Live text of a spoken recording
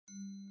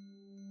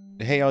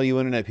Hey, all you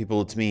internet people,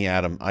 it's me,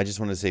 Adam. I just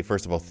want to say,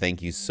 first of all,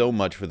 thank you so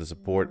much for the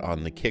support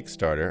on the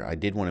Kickstarter. I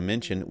did want to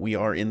mention we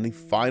are in the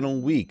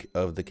final week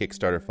of the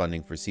Kickstarter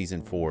funding for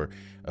Season 4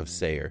 of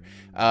SAYER.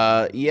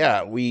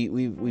 Yeah,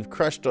 we've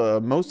crushed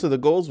most of the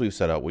goals we've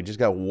set up. We just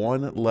got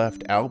one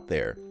left out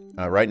there.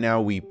 Right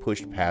now, we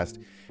pushed past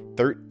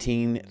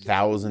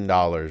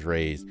 $13,000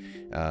 raised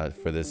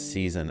for this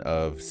season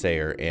of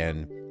SAYER,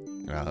 and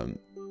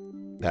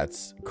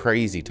that's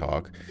crazy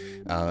talk,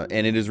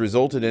 and it has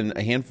resulted in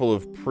a handful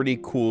of pretty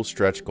cool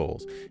stretch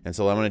goals. And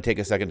so I'm going to take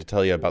a second to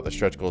tell you about the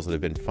stretch goals that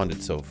have been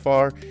funded so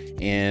far,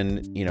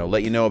 and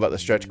let you know about the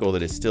stretch goal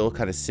that is still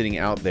kind of sitting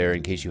out there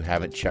in case you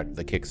haven't checked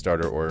the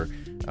Kickstarter or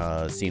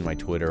seen my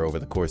Twitter over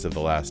the course of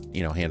the last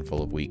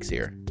handful of weeks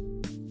here.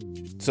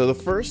 So the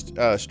first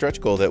stretch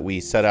goal that we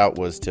set out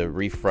was to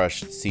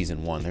refresh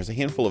Season 1. There's a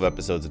handful of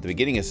episodes at the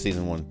beginning of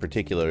Season 1 in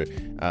particular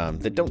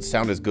that don't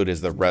sound as good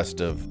as the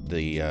rest of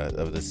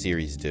the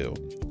series do.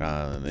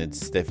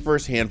 It's the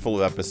first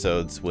handful of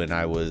episodes when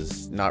I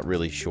was not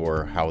really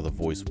sure how the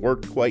voice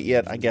worked quite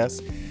yet, I guess,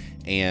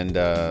 and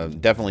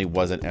definitely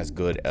wasn't as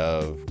good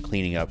of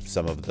cleaning up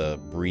some of the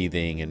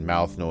breathing and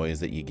mouth noise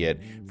that you get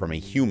from a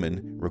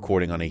human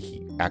recording on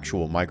an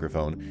actual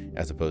microphone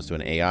as opposed to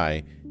an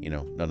AI.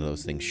 None of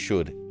those things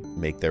should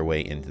make their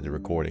way into the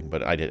recording,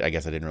 but I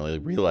guess I didn't really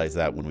realize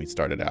that when we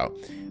started out.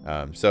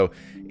 So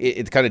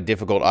it's kind of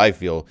difficult, I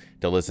feel,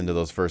 to listen to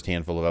those first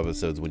handful of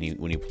episodes when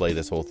you play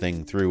this whole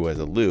thing through as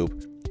a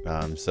loop.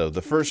 So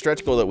the first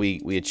stretch goal that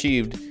we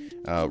achieved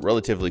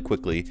relatively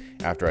quickly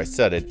after I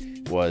said it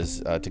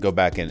was to go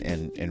back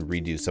and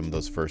redo some of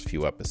those first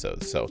few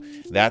episodes. So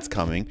that's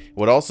coming.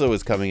 What also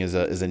is coming is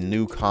a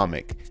new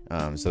comic.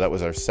 So that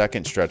was our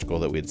second stretch goal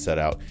that we had set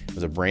out. It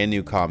was a brand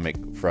new comic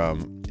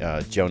from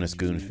Jonas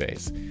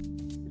Goonface.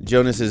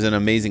 Jonas is an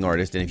amazing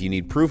artist, and if you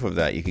need proof of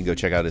that, you can go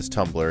check out his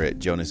Tumblr at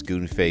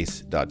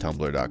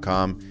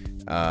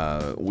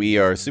jonasgoonface.tumblr.com. We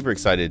are super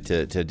excited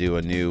to do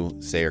a new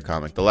SAYER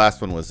comic. The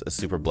last one was a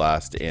super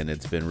blast, and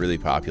it's been really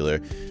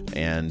popular,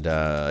 and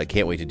I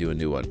can't wait to do a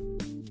new one.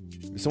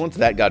 So once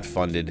that got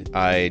funded,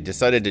 I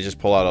decided to just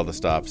pull out all the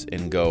stops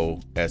and go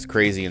as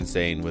crazy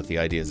insane with the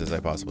ideas as I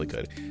possibly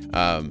could.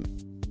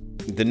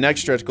 The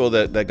next stretch goal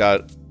that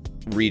got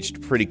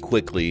reached pretty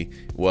quickly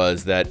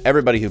was that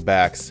everybody who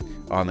backs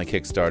on the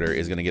Kickstarter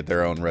is going to get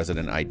their own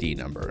resident ID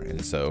number.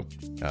 And so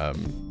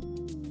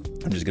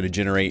I'm just going to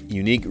generate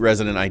unique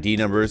resident ID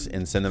numbers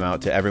and send them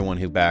out to everyone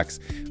who backs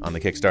on the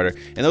Kickstarter.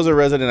 And those are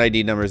resident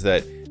ID numbers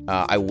that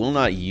I will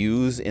not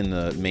use in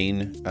the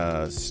main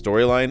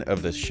storyline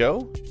of the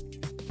show.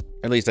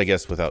 At least, I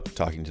guess, without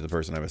talking to the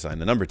person I've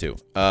assigned the number to.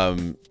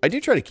 I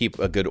do try to keep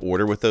a good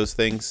order with those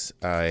things.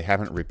 I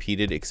haven't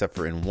repeated except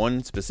for in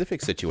one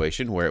specific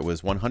situation where it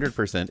was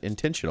 100%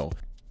 intentional.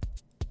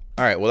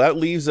 All right, well, that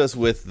leaves us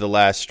with the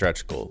last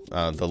stretch goal,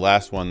 the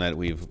last one that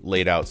we've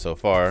laid out so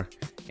far,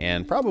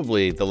 and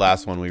probably the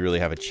last one we really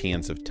have a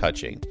chance of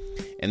touching.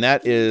 And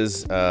that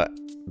is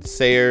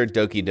SAYER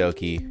Doki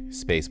Doki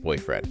Space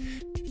Boyfriend.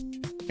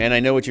 And I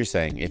know what you're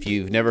saying. If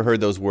you've never heard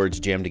those words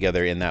jammed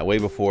together in that way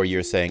before,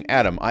 you're saying,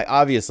 Adam, I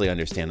obviously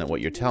understand that what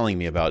you're telling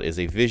me about is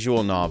a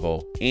visual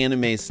novel,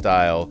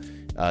 anime-style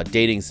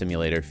dating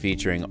simulator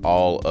featuring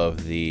all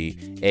of the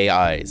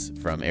AIs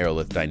from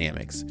Aerolith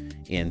Dynamics.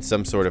 In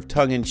some sort of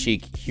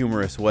tongue-in-cheek,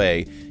 humorous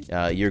way,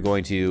 you're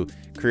going to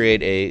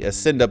create a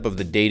send-up of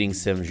the dating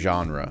sim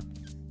genre.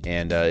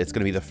 And it's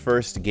going to be the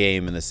first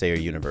game in the SAYER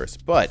universe.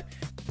 But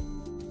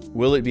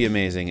will it be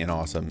amazing and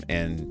awesome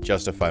and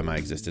justify my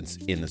existence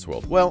in this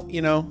world? Well,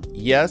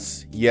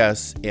 yes,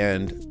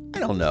 and I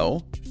don't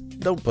know.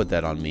 Don't put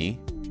that on me,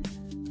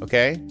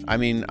 okay? I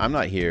mean, I'm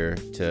not here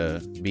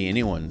to be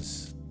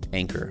anyone's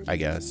anchor, I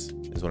guess,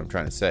 is what I'm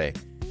trying to say.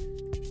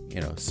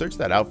 Search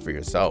that out for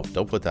yourself.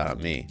 Don't put that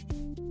on me.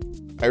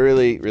 I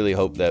really, really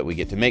hope that we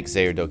get to make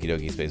SAYER Doki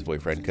Doki Space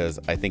Boyfriend, because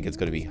I think it's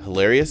going to be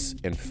hilarious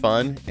and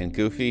fun and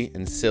goofy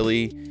and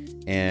silly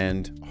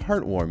and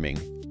heartwarming.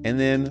 And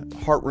then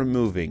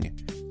heart-removing,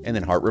 and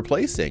then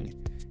heart-replacing.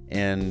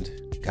 And,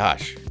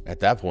 gosh, at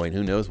that point,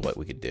 who knows what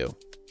we could do.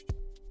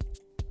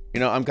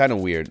 I'm kind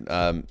of weird.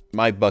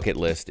 My bucket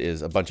list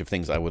is a bunch of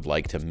things I would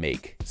like to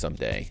make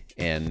someday.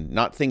 And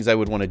not things I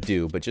would want to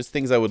do, but just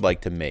things I would like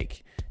to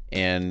make.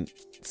 And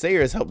SAYER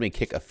has helped me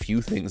kick a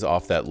few things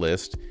off that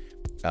list.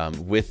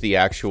 With the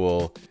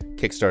actual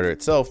Kickstarter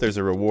itself, there's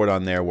a reward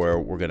on there where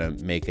we're going to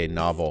make a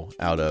novel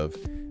out of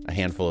a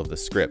handful of the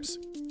scripts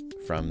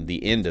from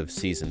the end of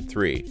Season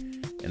 3,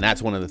 and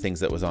that's one of the things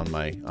that was on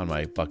my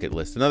bucket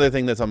list. Another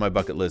thing that's on my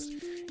bucket list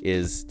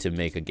is to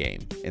make a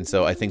game, and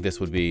so I think this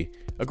would be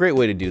a great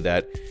way to do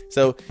that.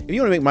 So if you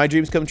want to make my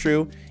dreams come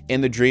true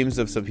and the dreams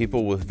of some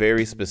people with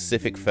very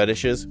specific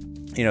fetishes,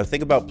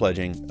 think about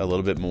pledging a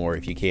little bit more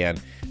if you can,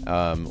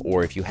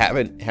 or if you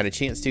haven't had a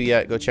chance to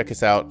yet, go check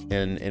us out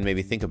and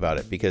maybe think about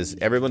it, because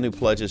everyone who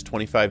pledges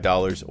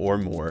 $25 or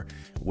more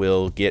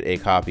will get a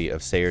copy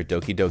of SAYER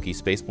Doki Doki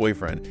Space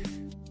Boyfriend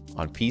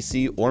on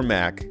PC or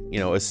Mac,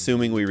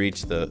 assuming we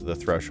reach the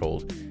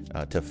threshold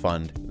to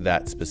fund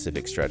that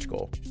specific stretch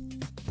goal.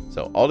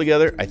 So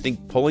altogether, I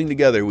think pulling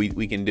together,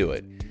 we can do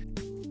it.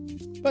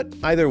 But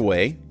either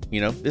way,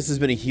 this has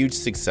been a huge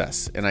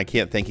success, and I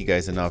can't thank you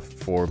guys enough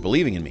for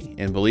believing in me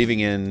and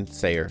believing in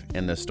SAYER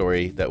and the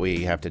story that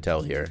we have to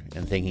tell here,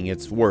 and thinking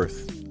it's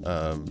worth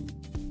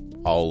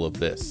all of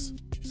this.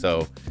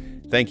 So,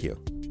 thank you.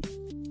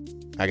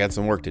 I got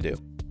some work to do.